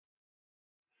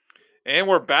And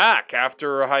we're back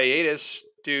after a hiatus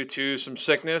due to some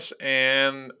sickness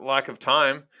and lack of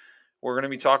time. We're going to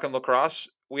be talking lacrosse.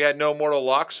 We had no mortal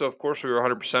lock, so of course we were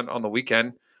 100% on the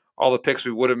weekend. All the picks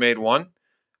we would have made won.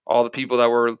 All the people that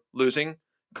were losing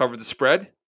covered the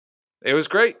spread. It was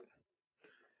great.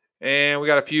 And we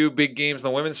got a few big games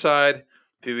on the women's side, a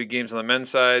few big games on the men's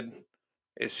side.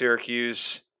 Is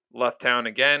Syracuse left town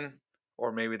again?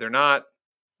 Or maybe they're not.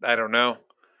 I don't know.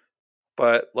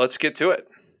 But let's get to it.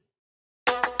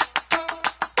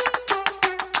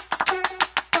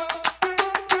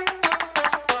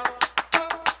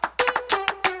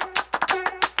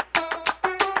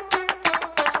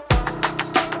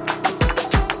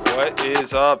 What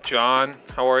is up, John?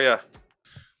 How are you?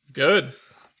 Good.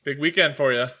 Big weekend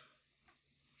for you.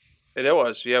 It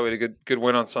was. Yeah, we had a good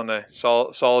win on Sunday.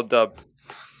 Solid dub.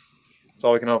 That's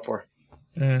all we can hope for.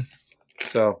 Mm.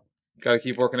 So, got to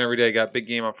keep working every day. Got a big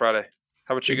game on Friday.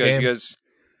 How about you Big guys? game.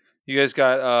 You guys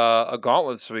got a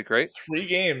gauntlet this week, right? 3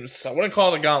 games. I wouldn't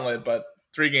call it a gauntlet, but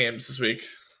 3 games this week.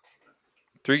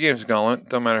 3 games of gauntlet.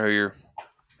 Don't matter who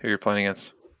you're playing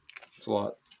against. It's a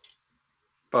lot.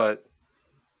 But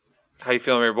how you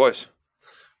feeling, your boys?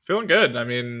 Feeling good. I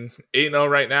mean, 8-0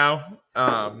 right now.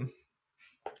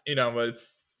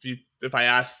 If I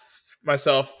asked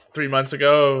myself 3 months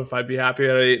ago if I'd be happy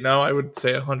at 8-0, I would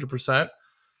say 100%.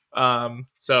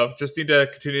 So just need to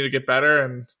continue to get better.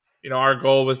 And our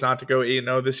goal was not to go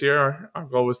 8-0 this year. Our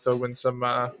goal was to win some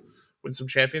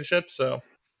championships. So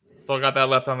still got that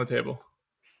left on the table.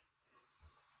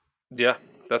 Yeah,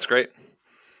 that's great.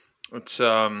 It's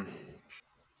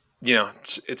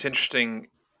it's interesting.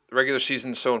 The regular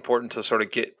season is so important to sort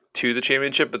of get to the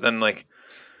championship, but then like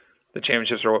the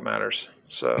championships are what matters.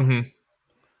 So, we're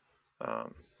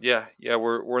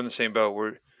in the same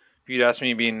boat. If you'd asked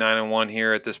me being 9-1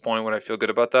 here at this point, would I feel good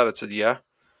about that? I said yeah,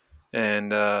 and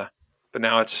but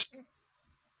now it's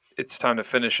time to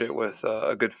finish it with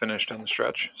a good finish down the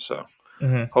stretch. So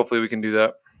hopefully we can do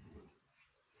that.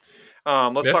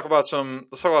 Let's talk about some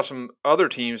other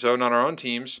teams though, not our own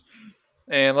teams.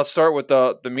 And let's start with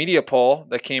the media poll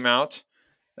that came out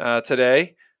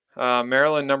today.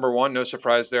 Maryland number 1, no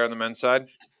surprise there on the men's side.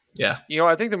 Yeah.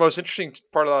 I think the most interesting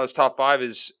part of this top 5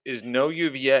 is no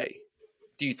UVA.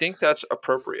 Do you think that's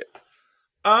appropriate?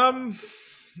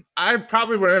 I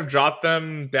probably would have dropped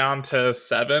them down to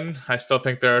 7. I still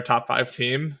think they're a top 5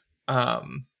 team.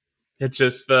 It's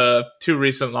just the 2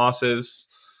 recent losses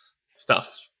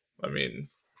stuff. I mean,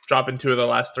 dropping 2 of the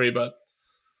last 3, but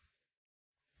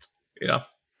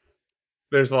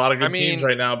there's a lot of good teams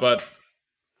right now, but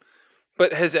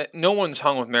no one's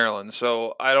hung with Maryland,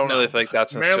 so I don't really feel like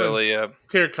that's necessarily a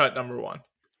clear cut number 1.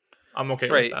 I'm okay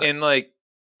right. with that. And like,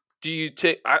 do you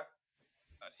take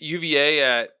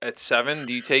UVA at 7?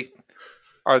 Do you take?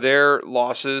 Are their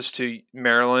losses to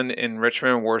Maryland and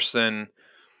Richmond worse than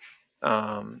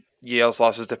Yale's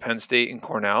losses to Penn State and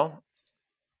Cornell?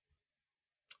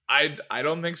 I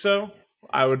don't think so.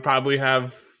 I would probably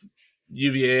have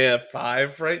UVA at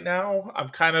 5 right now. I'm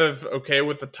kind of okay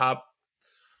with the top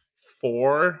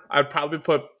 4. I'd probably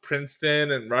put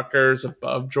Princeton and Rutgers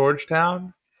above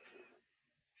Georgetown.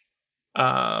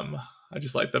 I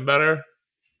just like them better.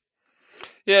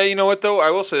 Yeah, you know what though?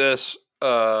 I will say this.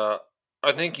 I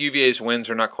think UVA's wins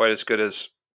are not quite as good as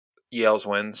Yale's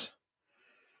wins.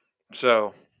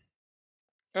 So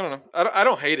I don't know. I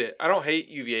don't hate it. I don't hate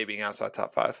UVA being outside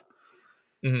top 5.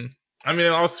 Mm-hmm. I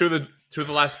mean, almost two of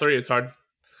the last 3. It's hard.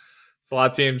 It's a lot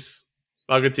of teams,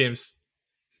 a lot of good teams.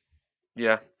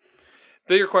 Yeah.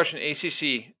 Bigger question: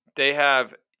 ACC. They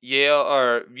have Yale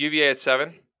or UVA at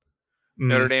 7,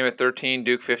 Notre Dame at 13,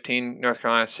 Duke 15, North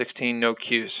Carolina 16. No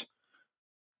Qs.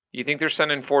 Do you think they're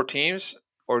sending 4 teams,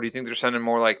 or do you think they're sending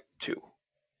more like 2?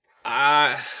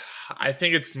 I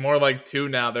think it's more like 2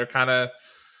 now. They're kind of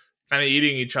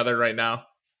eating each other right now.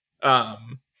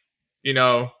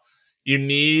 You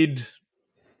need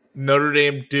Notre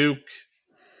Dame, Duke,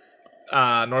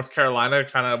 North Carolina.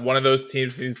 Kind of one of those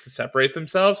teams needs to separate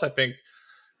themselves. I think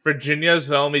Virginia is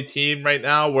the only team right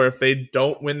now where if they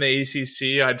don't win the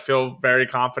ACC, I'd feel very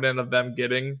confident of them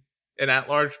getting an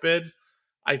at-large bid.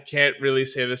 I can't really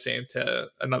say the same to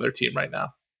another team right now.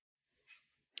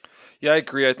 Yeah, I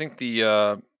agree. I think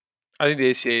the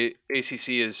ACC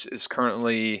is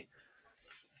currently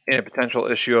in a potential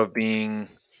issue of being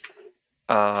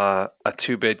a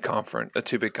 2-bid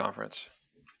conference,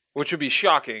 which would be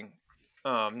shocking.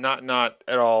 Not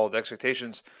at all the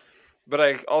expectations, but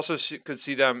I also could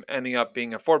see them ending up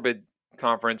being a 4-bid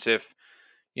conference if,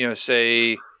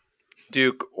 say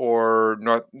Duke or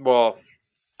North. Well,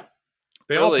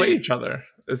 they all play each other.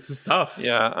 It's just tough.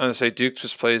 Yeah, I'm gonna say Duke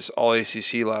just plays all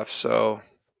ACC left, so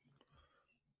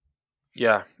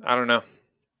Yeah, I don't know.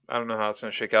 I don't know how it's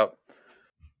going to shake out.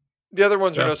 The other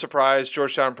ones are Yeah, no surprise.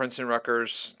 Georgetown, Princeton,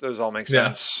 Rutgers. Those all make yeah,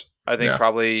 sense. I think yeah.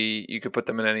 probably you could put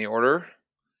them in any order.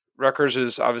 Rutgers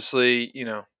is obviously,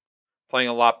 playing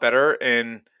a lot better.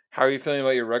 And how are you feeling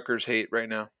about your Rutgers hate right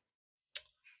now?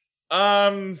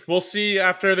 We'll see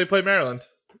after they play Maryland.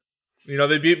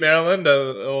 They beat Maryland.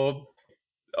 It'll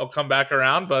come back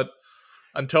around, but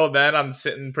until then, I'm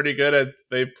sitting pretty good.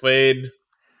 They played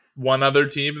one other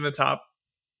team in the top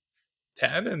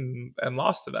 10 and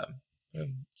lost to them.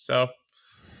 And so,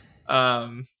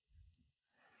 um,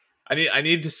 I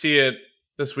need to see it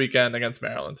this weekend against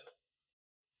Maryland.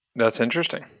 That's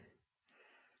interesting.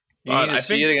 You need But to I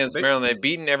see think it against they Maryland. They've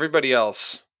beaten everybody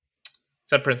else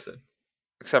said Princeton.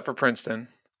 except for Princeton.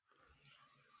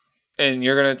 And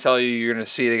you're going to tell you're going to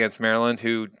see it against Maryland,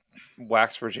 who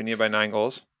waxed Virginia by 9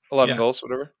 goals, 11 Yeah, goals,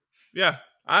 whatever. yeah.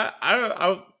 I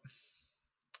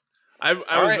All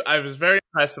was right. I was very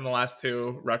impressed in the last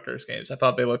two Rutgers games. I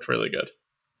thought they looked really good,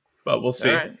 but we'll All see.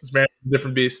 right. It's Maryland's a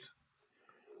different beast.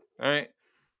 All right.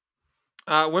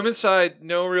 Women's side,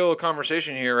 no real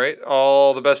conversation here, right?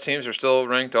 All the best teams are still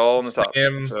ranked all in the top.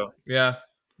 Same, So yeah.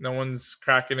 No one's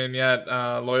cracking in yet.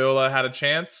 Loyola had a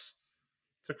chance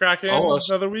to crack in almost,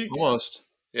 another week, almost.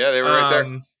 Yeah, they were right there.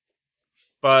 um,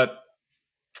 but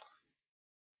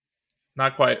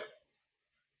not quite.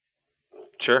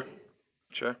 Sure,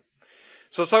 sure.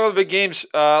 So let's talk about the big games.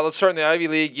 Let's start in the Ivy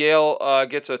League. Yale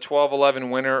gets a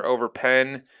 12-11 winner over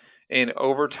Penn in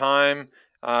overtime.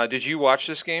 Did you watch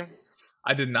this game?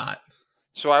 I did not.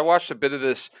 So I watched a bit of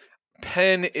this.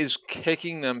 Penn is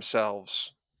kicking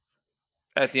themselves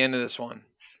at the end of this one.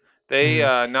 They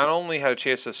Mhm. not only had a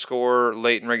chance to score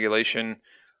late in regulation,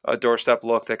 a doorstep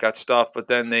look that got stuffed, but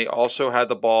then they also had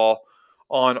the ball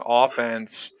on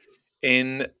offense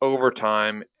in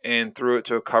overtime and threw it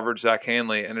to a covered Zach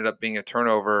Hanley. Ended up being a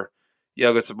turnover.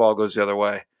 Yale gets the ball, goes the other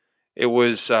way. It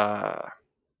was,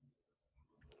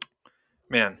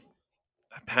 man,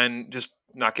 Penn just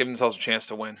not giving themselves a chance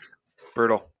to win.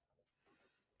 Brutal.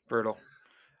 Brutal.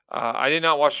 I did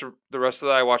not watch the rest of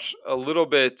that. I watched a little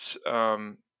bit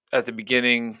at the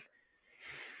beginning,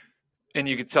 and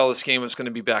you could tell this game was going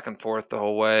to be back and forth the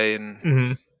whole way.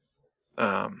 And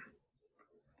Mhm.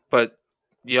 but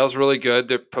Yale's really good.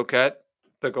 The Poquet,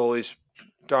 the goalie's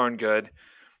darn good.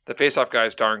 The faceoff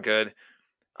guy's darn good.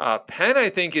 Penn, I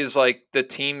think, is like the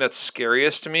team that's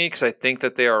scariest to me because I think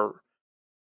that they are.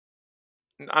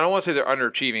 I don't want to say they're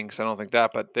underachieving because I don't think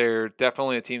that, but they're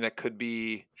definitely a team that could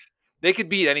be. They could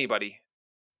beat anybody,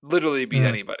 literally beat Mhm.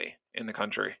 anybody in the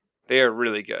country. They are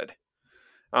really good.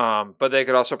 But they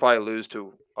could also probably lose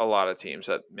to a lot of teams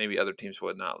that maybe other teams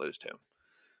would not lose to.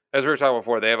 As we were talking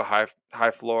before, they have a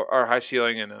high floor or high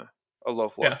ceiling and a low Yeah,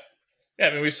 floor. yeah.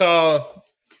 I mean, we saw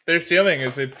their ceiling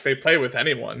is they play with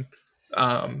anyone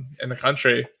in the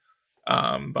country,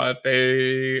 but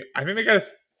I think they got.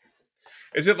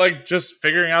 Is it like just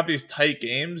figuring out these tight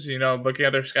games? Looking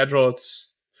at their schedule,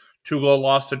 it's 2-goal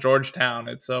loss to Georgetown.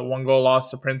 It's a 1-goal loss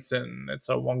to Princeton. It's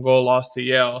a 1-goal loss to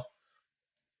Yale.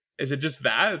 Is it just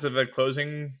that? Is it the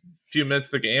closing few minutes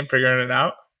of the game figuring it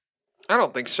out? I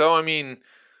don't think so. I mean,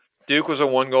 Duke was a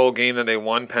 1 goal game that they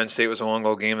won. Penn State was a 1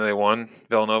 goal game that they won.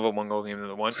 Villanova 1 goal game that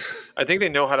they won. I think they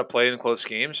know how to play in close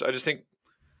games. I just think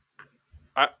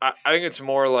I think it's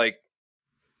more like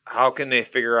how can they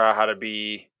figure out how to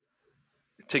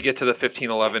get to the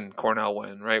 15-11 Cornell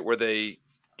win, right? Where they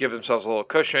give themselves a little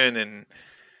cushion and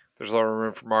there's a lot of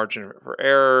room for margin for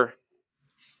error.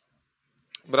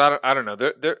 But I don't know.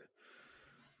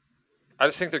 I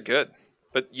just think they're good.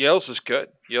 But Yale's is good.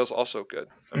 Yale's also good.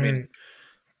 I Mm-hmm. mean,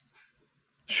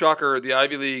 shocker, the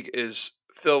Ivy League is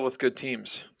filled with good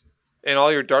teams. And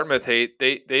all your Dartmouth hate,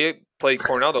 they played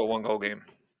Cornell to a 1 goal game.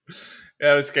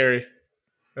 Yeah, it was scary.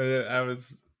 I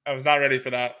was not ready for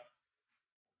that.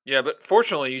 Yeah, but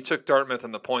fortunately you took Dartmouth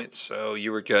in the points, so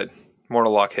you were good.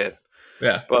 Mortalock hit.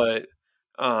 Yeah. But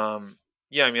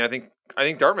yeah, I mean I think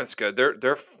Dartmouth's good.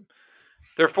 They're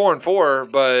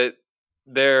 4-4, but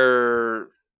they're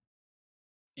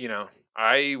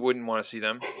I wouldn't want to see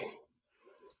them.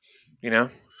 You know?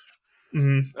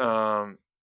 Mm-hmm.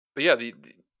 But yeah,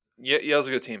 Yale's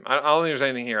a good team. I don't think there's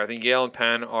anything here. I think Yale and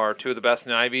Penn are two of the best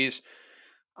in the Ivies.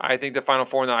 I think the Final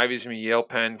Four in the Ivies is going to be Yale,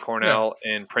 Penn, Yeah. Cornell,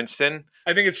 and Princeton.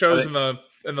 I think it I shows think,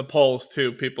 in the polls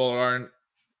too. People aren't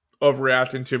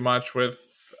overreacting too much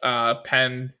with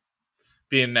Penn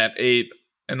being at 8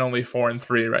 and only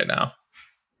 4-3 right now.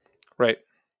 right.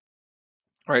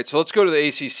 All right, so let's go to the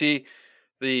ACC,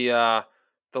 the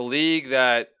league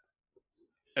that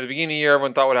at the beginning of the year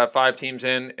everyone thought would have 5 teams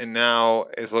in, and now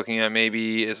is looking at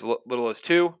maybe as little as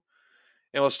 2.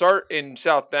 And we'll start in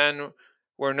South Bend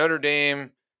where Notre Dame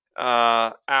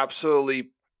absolutely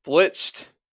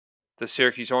blitzed the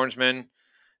Syracuse Orangemen.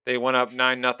 They went up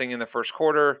 9-0 in the first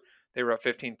quarter. They were up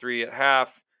 15-3 at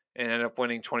half and ended up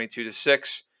winning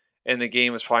 22-6. And the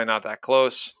game was probably not that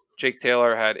close. Jake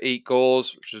Taylor had 8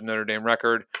 goals, which is a Notre Dame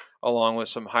record, along with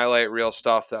some highlight reel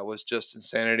stuff that was just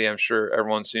insanity. I'm sure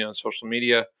everyone's seen on social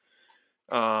media.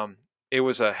 It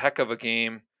was a heck of a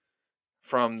game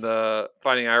from the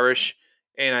Fighting Irish.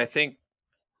 And I think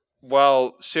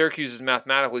while Syracuse is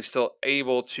mathematically still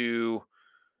able to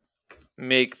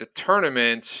make the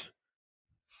tournament,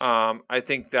 I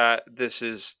think that this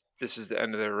is the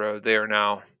end of their road. They are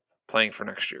now playing for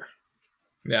next year.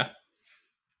 Yeah.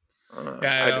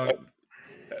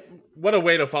 What a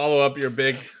way to follow up your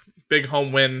big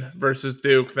home win versus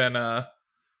Duke than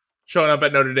showing up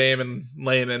at Notre Dame and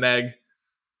laying an egg.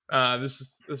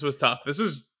 This was tough. This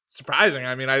was surprising.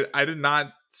 I mean, I did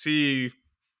not see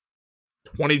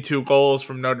 22 goals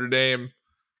from Notre Dame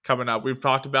coming up. We've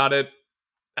talked about it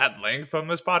at length on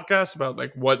this podcast about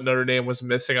like what Notre Dame was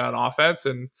missing on offense,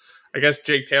 and I guess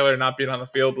Jake Taylor not being on the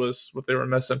field was what they were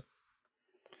missing.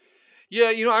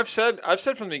 Yeah, I've said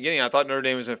from the beginning, I thought Notre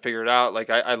Dame was going to figure it out. Like,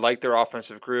 I like their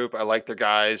offensive group. I like their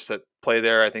guys that play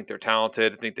there. I think they're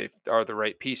talented. I think they are the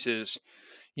right pieces.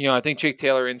 I think Jake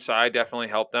Taylor inside definitely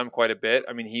helped them quite a bit.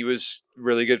 I mean, he was a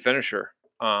really good finisher.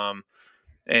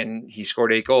 And he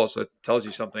scored 8 goals. So that tells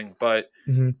you something. But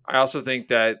I also think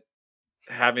that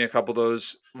having a couple of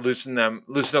those loosen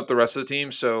up the rest of the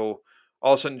team. So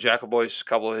all of a sudden, Jacoboy's, a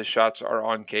couple of his shots are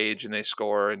on cage and they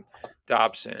score, and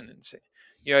Dobson and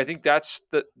I think that's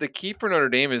the key for Notre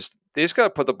Dame is they just got to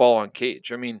put the ball on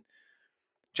cage. I mean,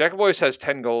 Jacoboy's has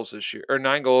 10 goals this year, or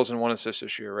 9 goals and 1 assist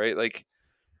this year, right? Like,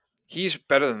 he's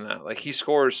better than that. Like, he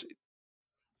scores.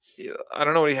 I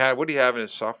don't know what he had. What did he have in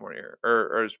his sophomore year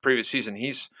or his previous season?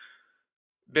 He's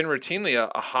been routinely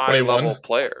a high 21. level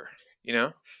player.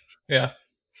 Yeah.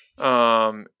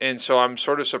 And so I'm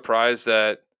sort of surprised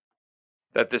that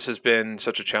this has been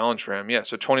such a challenge for him. Yeah,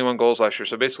 so 21 goals last year.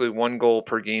 So basically 1 goal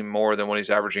per game more than what he's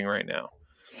averaging right now.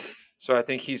 So I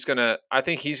think he's gonna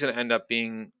end up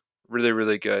being really,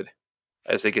 really good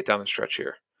as they get down the stretch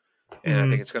here. And I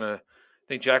think I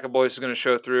think Jacoboy is gonna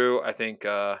show through. I think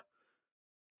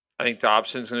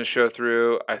Dobson's gonna show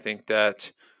through. I think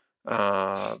that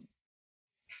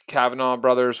Kavanaugh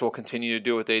brothers will continue to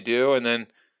do what they do. And then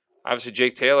obviously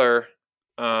Jake Taylor,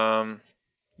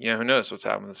 who knows what's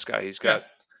happening with this guy. He's got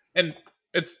and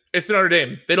it's Notre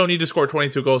Dame. They don't need to score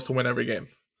 22 goals to win every game.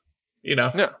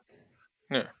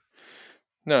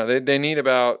 No, they need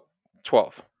about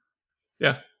 12.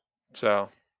 Yeah. So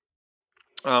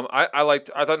I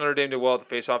thought Notre Dame did well at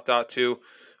the faceoff dot too.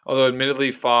 Although admittedly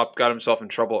Fopp got himself in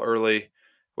trouble early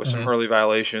with some early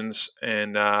violations,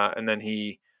 and then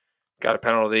he got a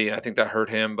penalty. I think that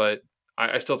hurt him, but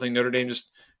I still think Notre Dame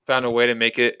just found a way to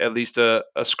make it at least a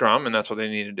scrum, and that's what they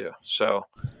need to do. So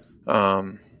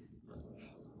I'm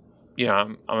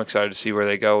excited to see where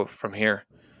they go from here.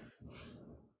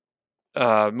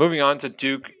 Moving on to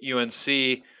Duke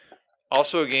UNC,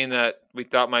 also a game that we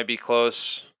thought might be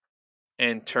close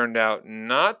and turned out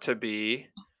not to be.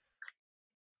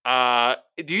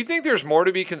 Do you think there's more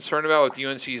to be concerned about with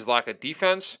UNC's lack of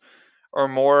defense, or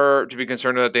more to be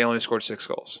concerned that they only scored 6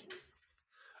 goals?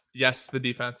 Yes, the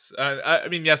defense. I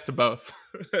mean, yes to both,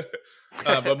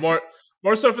 but more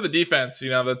so for the defense.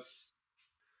 It's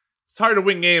hard to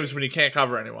win games when you can't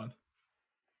cover anyone.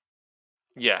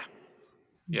 Yeah,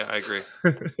 I agree.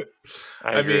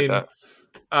 I agree with that.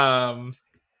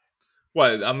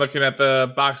 What I'm looking at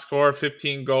the box score: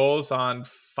 15 goals on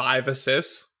 5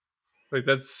 assists. Like,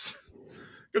 that's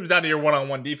comes down to your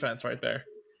one-on-one defense right there.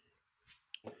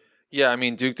 Yeah, I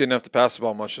mean, Duke didn't have to pass the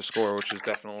ball much to score, which is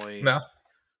definitely no.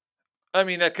 I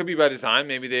mean, that could be by design.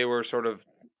 Maybe they were sort of,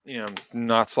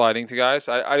 not sliding to guys.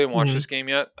 I didn't watch this game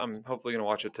yet. I'm hopefully going to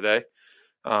watch it today.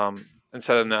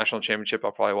 Instead of the national championship,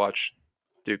 I'll probably watch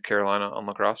Duke Carolina on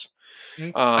lacrosse.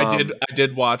 I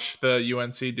did watch the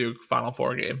UNC Duke Final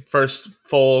Four game. First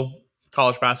full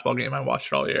college basketball game I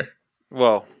watched all year.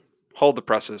 Well, hold the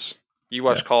presses. You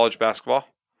watch college basketball?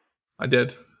 I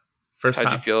did. First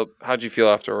time. How'd you feel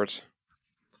afterwards?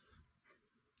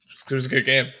 It was a good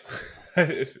game.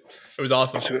 It was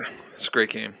awesome. It's a great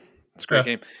game. It's a great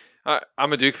game.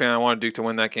 I'm a Duke fan. I wanted Duke to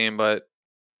win that game, but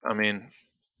I mean,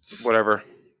 whatever.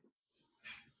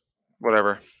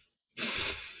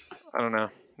 I don't know.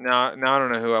 Now I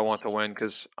don't know who I want to win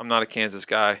because I'm not a Kansas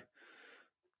guy,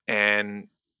 and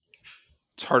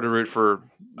it's hard to root for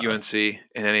UNC in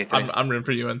anything. I'm rooting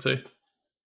for UNC.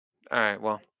 All right.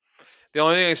 Well, the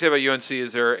only thing I say about UNC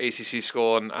is they're an ACC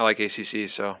school, and I like ACC,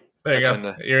 so there you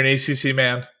go. You're an ACC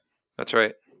man. That's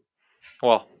right.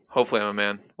 Well, hopefully I'm a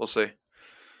man. We'll see.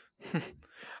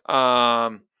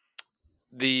 um,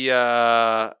 the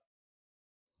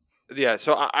yeah,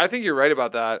 so I think you're right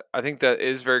about that. I think that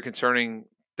is very concerning,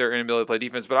 their inability to play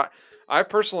defense. But I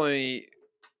personally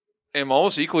am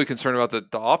almost equally concerned about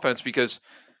the offense because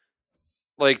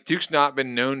like Duke's not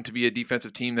been known to be a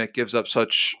defensive team that gives up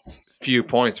such few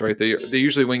points, right? They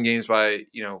usually win games by,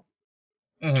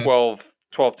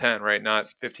 12-10, right? Not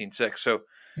 15-6. So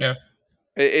Yeah.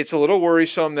 it's a little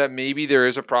worrisome that maybe there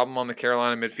is a problem on the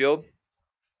Carolina midfield.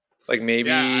 Like Yeah,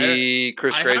 maybe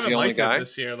Chris I Gray's the haven't only liked it guy.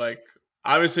 this year. Like,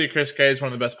 obviously, Chris Gay is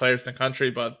one of the best players in the country,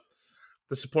 but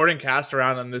the supporting cast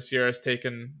around him this year has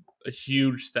taken a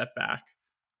huge step back.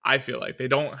 I feel like they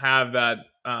don't have that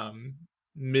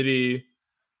midi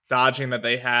dodging that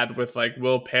they had with like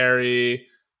Will Perry,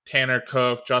 Tanner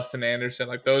Cook, Justin Anderson.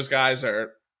 Like those guys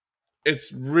are.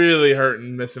 It's really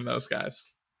hurting missing those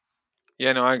guys.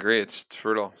 Yeah, no, I agree. It's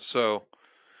brutal.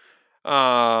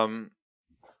 Um,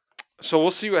 so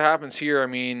we'll see what happens here. I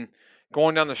mean,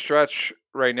 going down the stretch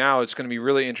right now, it's going to be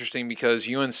really interesting because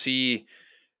UNC's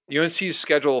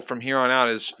schedule from here on out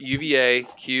is UVA,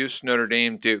 Cuse, Notre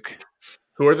Dame, Duke.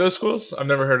 Who are those schools? I've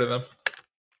never heard of them.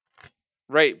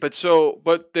 Right, but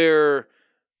the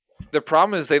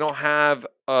problem is they don't have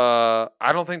I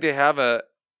don't think they have a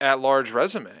at large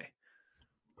resume.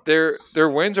 Their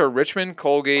wins are Richmond,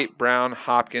 Colgate, Brown,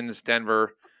 Hopkins,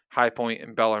 Denver, High Point,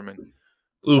 and Bellarmine.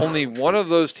 Oof. Only one of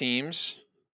those teams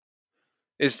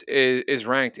is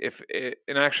ranked.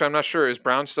 And actually, I'm not sure. Is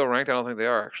Brown still ranked? I don't think they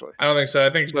are actually. I don't think so. I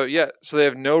think So yeah, so they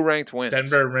have no ranked wins.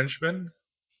 Denver, Richmond.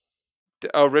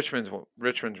 Oh, Richmond's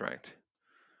ranked.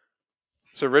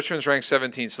 So Richmond's ranked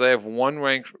 17. So they have one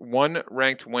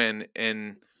ranked win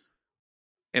in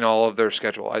all of their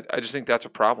schedule. I just think that's a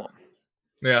problem.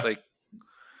 Yeah. Like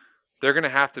they're going to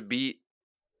have to beat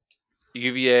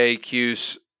UVA,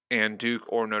 Cuse, and Duke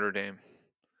or Notre Dame.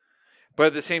 But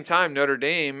at the same time, Notre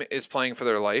Dame is playing for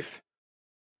their life.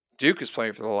 Duke is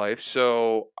playing for their life.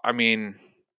 So I mean,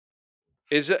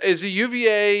 is a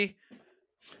UVA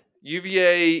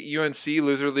UNC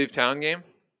loser leave town game?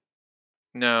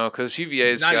 No, because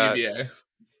UVA's Not got. UVA.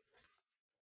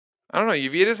 I don't know.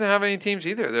 UVA doesn't have any teams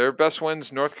either. Their best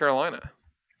wins North Carolina.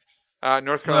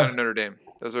 North Carolina and Notre Dame.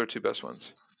 Those are their two best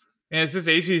ones. And it's this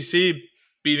ACC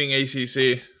beating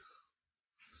ACC.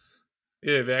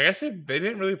 Yeah, I guess they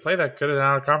didn't really play that good in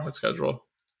our conference schedule.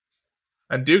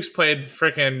 And Duke's played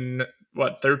freaking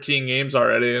 13 games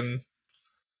already, and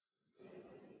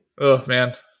oh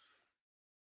man.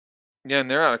 Yeah, and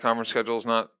their out of conference schedule is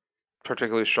not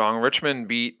particularly strong. They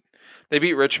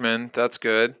beat Richmond. That's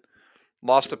good.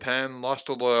 Lost to Penn. Lost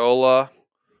to Loyola.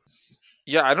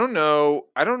 Yeah, I don't know.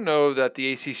 I don't know that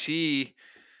the ACC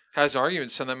has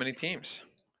arguments on that many teams.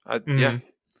 Yeah,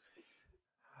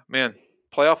 man,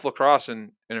 playoff lacrosse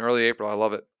in early April. I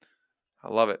love it. I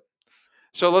love it.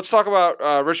 So let's talk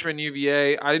about Richmond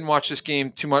UVA. I didn't watch this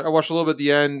game too much. I watched a little bit at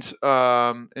the end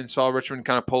and saw Richmond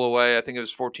kind of pull away. I think it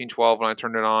was 14-12 when I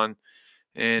turned it on.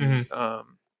 And, but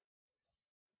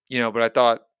I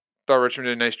thought Richmond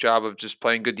did a nice job of just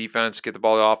playing good defense, get the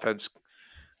ball to offense,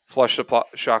 flush the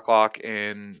shot clock,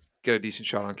 and get a decent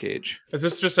shot on cage. Is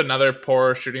this just another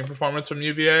poor shooting performance from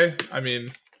UVA? I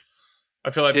mean, I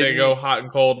feel like they go hot and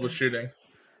cold with shooting.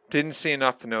 Didn't see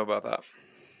enough to know about that.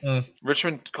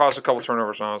 Richmond caused a couple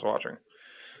turnovers when I was watching.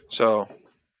 So,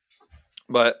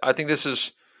 but I think this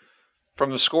is,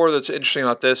 from the score that's interesting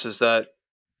about this, is that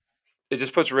it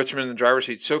just puts Richmond in the driver's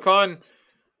seat. SoCon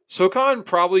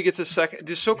probably gets a second.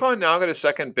 Does SoCon now get a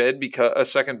second bid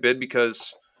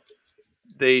because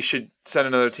they should send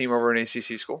another team over an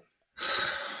ACC school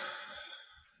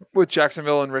with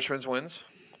Jacksonville and Richmond's wins?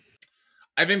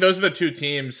 I think those are the two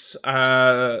teams.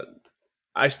 I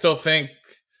still think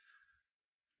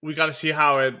we got to see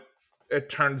how it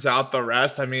turns out the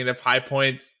rest. I mean, if High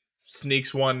Point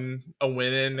sneaks a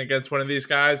win in against one of these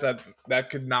guys, that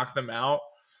could knock them out.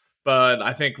 But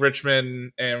I think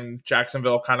Richmond and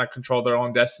Jacksonville kind of control their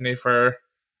own destiny for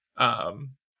at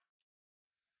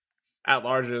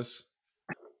larges.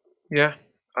 Yeah,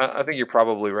 I think you're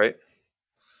probably right.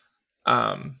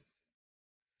 It's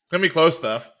gonna be close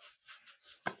though.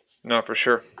 No, for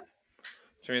sure.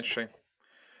 It's gonna be interesting.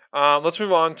 Let's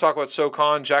move on. Talk about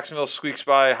SoCon. Jacksonville squeaks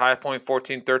by High Point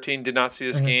 14-13. Did not see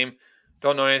this game.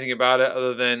 Don't know anything about it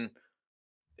other than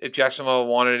if Jacksonville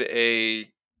wanted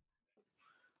a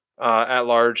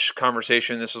at-large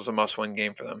conversation, this was a must-win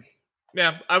game for them.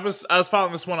 Yeah, I was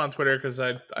following this one on Twitter because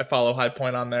I follow High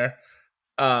Point on there.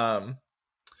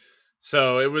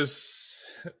 So it was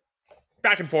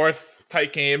back and forth,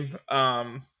 tight game.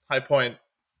 High Point.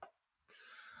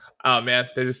 Oh man,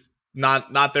 they're just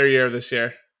not their year this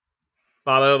year.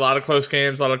 A lot of close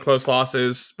games, a lot of close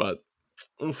losses, but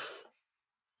oof,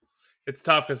 it's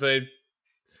tough because they're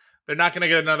not going to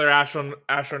get another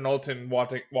Asher Knowlton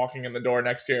walking in the door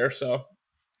next year. So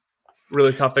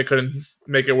really tough. They couldn't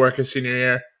make it work his senior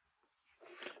year.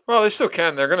 Well, they still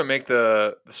can. They're going to make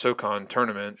the SoCon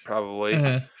tournament probably,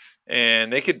 Mm-hmm.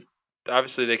 and they could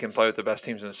obviously they can play with the best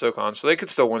teams in the SoCon, so they could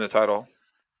still win the title.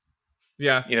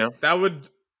 Yeah, You know, that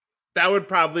would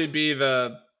probably be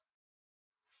the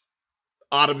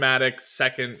automatic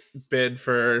second bid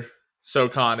for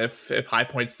SoCon if High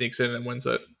Point sneaks in and wins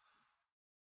it.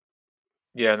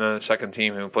 yeah. And then the second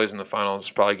team who plays in the finals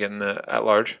is probably getting the at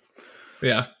large.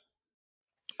 Yeah.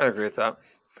 I agree with that.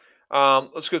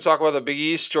 Let's go talk about the Big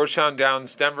East. Georgetown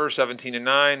downs Denver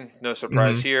 17-9. No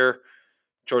surprise Mm-hmm. here.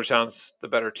 Georgetown's the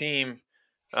better team.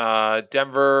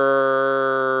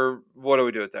 Denver. What do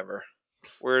we do with Denver?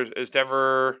 Where is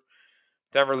Denver?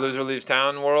 Denver loser leaves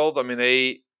town world. I mean,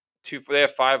 they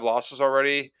have 5 losses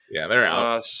already. Yeah, they're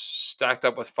out. Stacked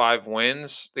up with 5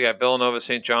 wins. They got Villanova,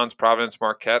 St. John's, Providence,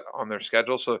 Marquette on their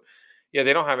schedule. So, yeah,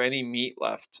 they don't have any meat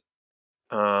left.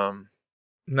 No,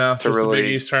 To just the Big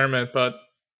really, East tournament. But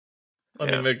I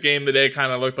yeah, mean, the game today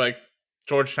kind of looked like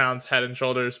Georgetown's head and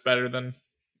shoulders better than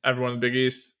everyone in the Big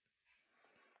East.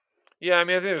 yeah. I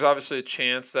mean, I think there's obviously a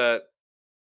chance that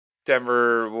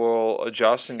Denver will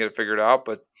adjust and get it figured out,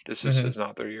 but this Mm-hmm. is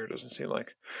not their year. It doesn't seem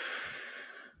like.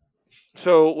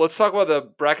 So let's talk about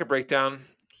the bracket breakdown.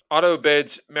 Auto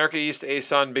bids: America East,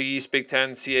 ASUN, Big East, Big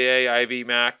Ten, CAA, IB,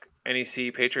 MAC,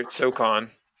 NEC, Patriots, SoCon.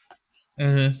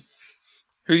 Mm-hmm.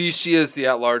 Who do you see as the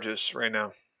at-largest right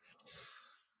now?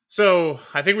 So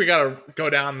I think we got to go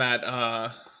down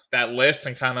that list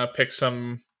and kind of pick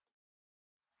some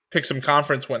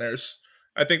conference winners.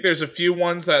 I think there's a few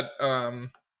ones that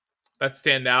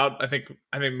stand out. I think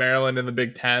Maryland in the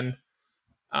Big Ten.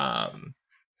 Um,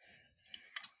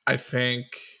 I think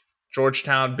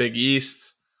Georgetown, Big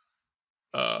East.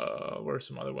 What are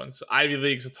some other ones? Ivy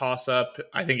League's a toss up.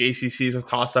 I think ACC is a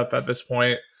toss up at this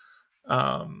point.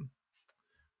 Um,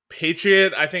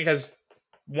 Patriot, I think, has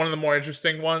one of the more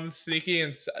interesting ones, sneaky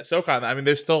and SoCon. I mean,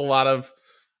 there's still a lot of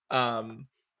um,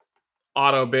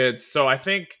 auto bids. So I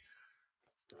think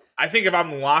if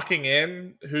I'm locking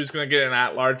in who's going to get an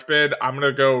at large bid, I'm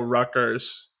going to go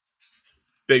Rutgers,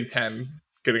 Big Ten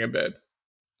getting a bid.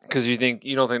 Because you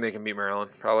don't think they can beat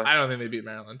Maryland, probably. I don't think they beat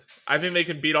Maryland. I think they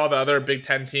can beat all the other Big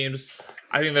Ten teams.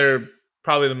 I think they're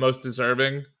probably the most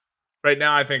deserving. Right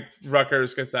now, I think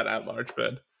Rutgers gets that at large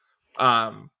bid.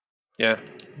 Yeah.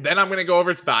 Then I'm going to go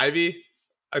over to the Ivy.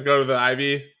 I'd go to the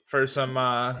Ivy for some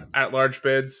at large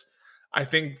bids. I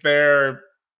think they're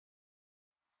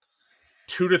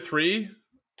 2 to 3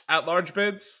 at large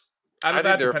bids out of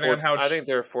that, depending on how. I think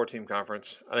they're a 4-team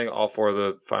conference. I think all 4 of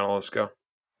the finalists go.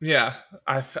 Yeah,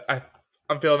 I'm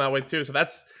feeling that way too. So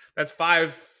that's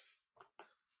 5.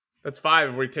 That's 5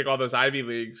 if we take all those Ivy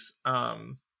leagues.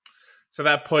 So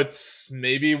that puts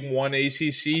maybe one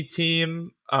ACC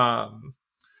team.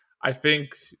 I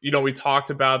think we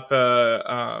talked about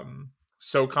the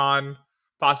SoCon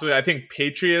possibly. I think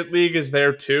Patriot League is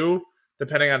there too,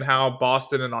 depending on how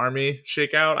Boston and Army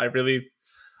shake out.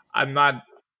 I'm not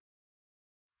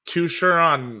too sure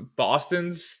on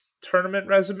Boston's tournament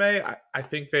resume. I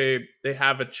think they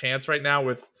have a chance right now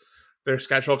with their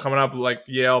schedule coming up, like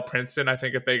Yale, Princeton. I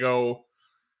think if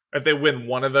they win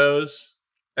one of those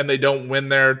and they don't win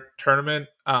their tournament,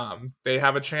 they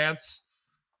have a chance.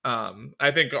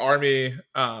 I think Army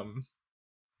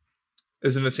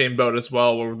is in the same boat as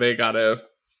well, where they gotta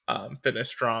finish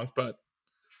strong. But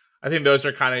I think those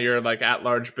are kind of your like at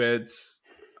large bids.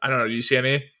 I don't know. Do you see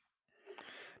any?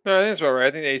 No, I think that's about right.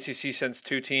 I think the ACC sends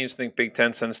 2 teams. I think Big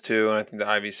Ten sends 2, and I think the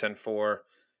Ivy send 4.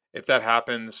 If that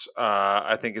happens,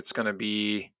 I think it's going to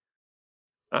be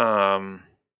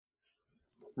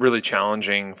really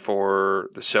challenging for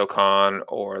the SoCon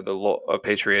or the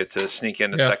Patriot to sneak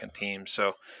in a Yeah. second team.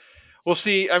 So we'll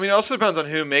see. I mean, it also depends on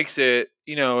who makes it.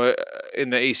 In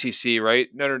the ACC, right?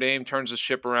 Notre Dame turns the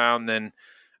ship around, then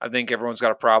I think everyone's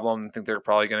got a problem. I think they're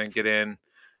probably going to get in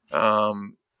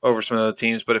over some of the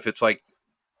teams. But if it's like,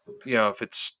 if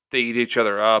it's they eat each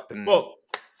other up, and Well,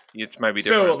 it might be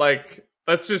different. so like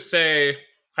let's just say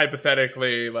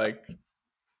hypothetically, like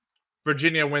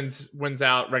Virginia wins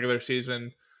out regular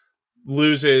season,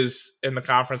 loses in the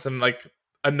conference, and like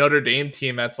a Notre Dame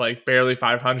team that's like barely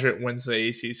 500 wins the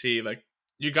ACC. Like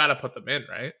you got to put them in,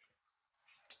 right?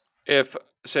 If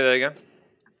say that again.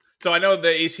 So I know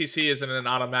the ACC isn't an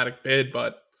automatic bid,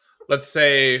 but let's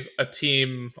say a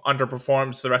team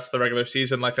underperforms the rest of the regular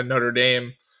season, like a Notre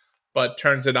Dame, but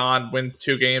turns it on, wins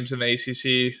 2 games in the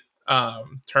ACC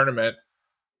tournament.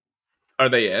 Are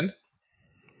they in?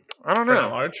 I don't for an know.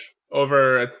 large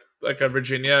over like a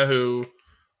Virginia who,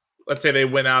 let's say they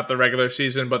win out the regular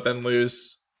season but then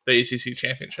lose the ACC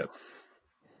championship.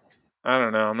 I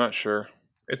don't know. I'm not sure.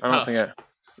 It's I don't tough. think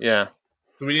yeah.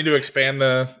 Do we need to expand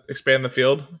the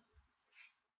field?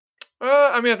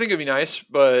 I mean, I think it'd be nice,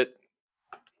 but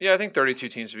yeah, I think 32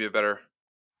 teams would be a better,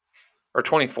 or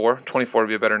 24. 24 would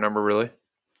be a better number, really.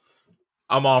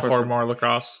 I'm all for 24. more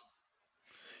lacrosse.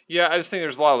 Yeah, I just think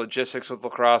there's a lot of logistics with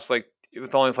lacrosse. Like,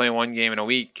 with only playing one game in a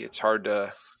week, it's hard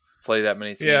to play that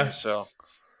many teams. Yeah. So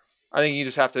I think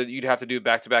you'd have to do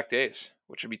back-to-back days,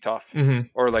 which would be tough, Mm-hmm.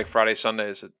 or like Friday,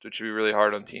 Sundays, which would be really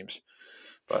hard on teams.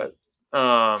 But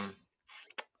yeah,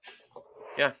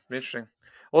 it'd be interesting.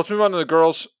 Well, let's move on to the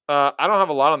girls. I don't have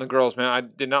a lot on the girls, man. I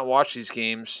did not watch these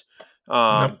games,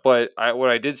 Nope. but what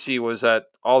I did see was that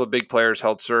all the big players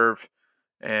held serve,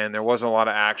 and there wasn't a lot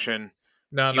of action.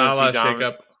 No, not a lot of shake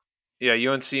up. Yeah,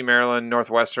 UNC, Maryland,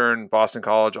 Northwestern, Boston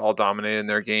College all dominated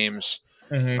their games.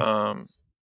 Mm-hmm.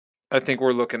 I think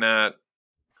we're looking at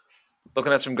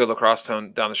some good lacrosse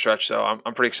down the stretch. So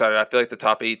I'm pretty excited. I feel like the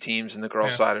top 8 teams in the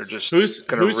girls' side are just who's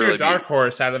really your dark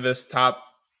horse out of this top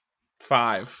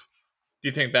 5? Do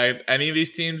you think that any of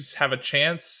these teams have a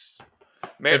chance?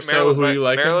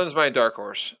 Maryland's my dark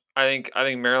horse. I think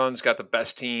Maryland's got the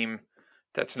best team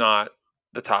that's not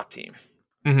the top team.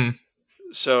 Mm-hmm.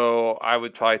 So I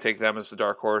would probably take them as the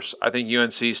dark horse. I think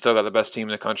UNC still got the best team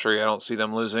in the country. I don't see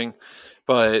them losing.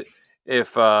 But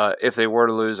if they were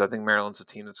to lose, I think Maryland's the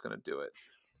team that's going to do it.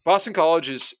 Boston College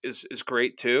is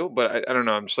great too, but I don't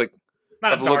know. I'm just like,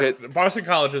 Boston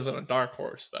College isn't a dark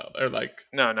horse though. They're like,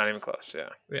 no, not even close.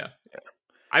 Yeah.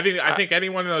 I think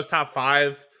anyone in those top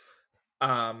 5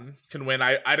 can win.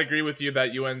 I'd agree with you that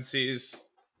UNC's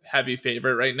heavy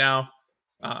favorite right now.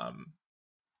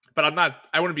 But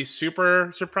I wouldn't be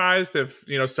super surprised if,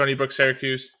 Stony Brook,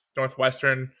 Syracuse,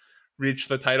 Northwestern reach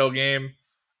the title game.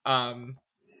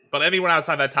 But anyone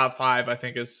outside that top 5, I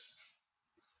think, is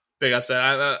big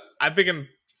upset. I'm thinking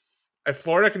if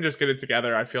Florida can just get it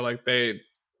together, I feel like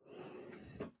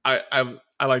I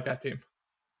like that team.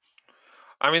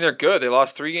 I mean, they're good. They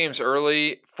lost 3 games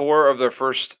early, 4 of their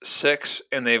first 6,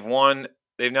 and they've won.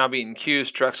 They've now beaten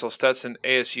Cuse, Drexel, Stetson,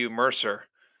 ASU, Mercer.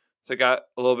 So they got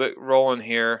a little bit rolling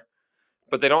here,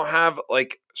 but they don't have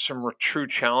like some true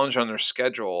challenge on their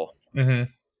schedule. Mm-hmm.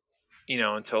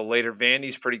 Until later.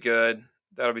 Vandy's pretty good.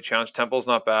 That'll be challenged. Temple's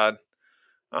not bad.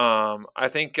 I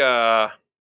think. I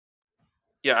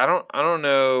don't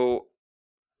know.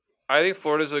 I think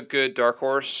Florida's a good dark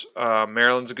horse.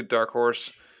 Maryland's a good dark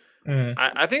horse. Mm-hmm.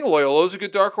 I think Loyola's a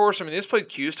good dark horse. I mean, they just played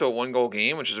Cuse to a 1-goal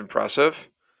game, which is impressive.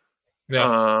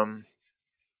 Yeah. And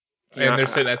they're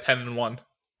sitting at 10-1.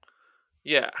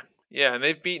 Yeah, and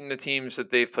they've beaten the teams that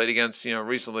they've played against,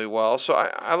 reasonably well. So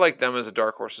I like them as a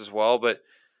dark horse as well. But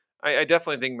I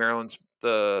definitely think Maryland's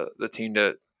the team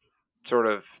to sort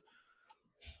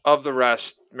of the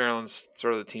rest. Maryland's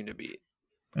sort of the team to beat.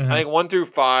 Mm-hmm. I think 1 through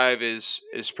 5 is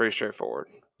pretty straightforward.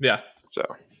 Yeah. So,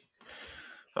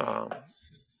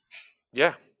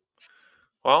 yeah.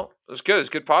 Well, it was good. It was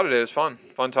a good pod today. It was fun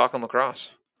talking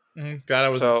lacrosse. Mm-hmm. Glad I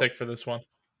wasn't sick for this one.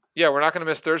 Yeah, we're not going to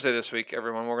miss Thursday this week,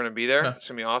 everyone. We're going to be there. It's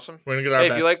going to be awesome. We're going to get our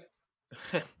best.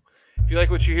 If you like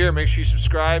what you hear, make sure you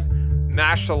subscribe,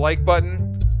 mash the like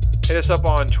button, hit us up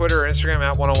on Twitter or Instagram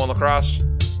at 101lacrosse.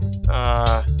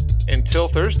 Until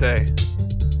Thursday,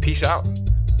 peace out.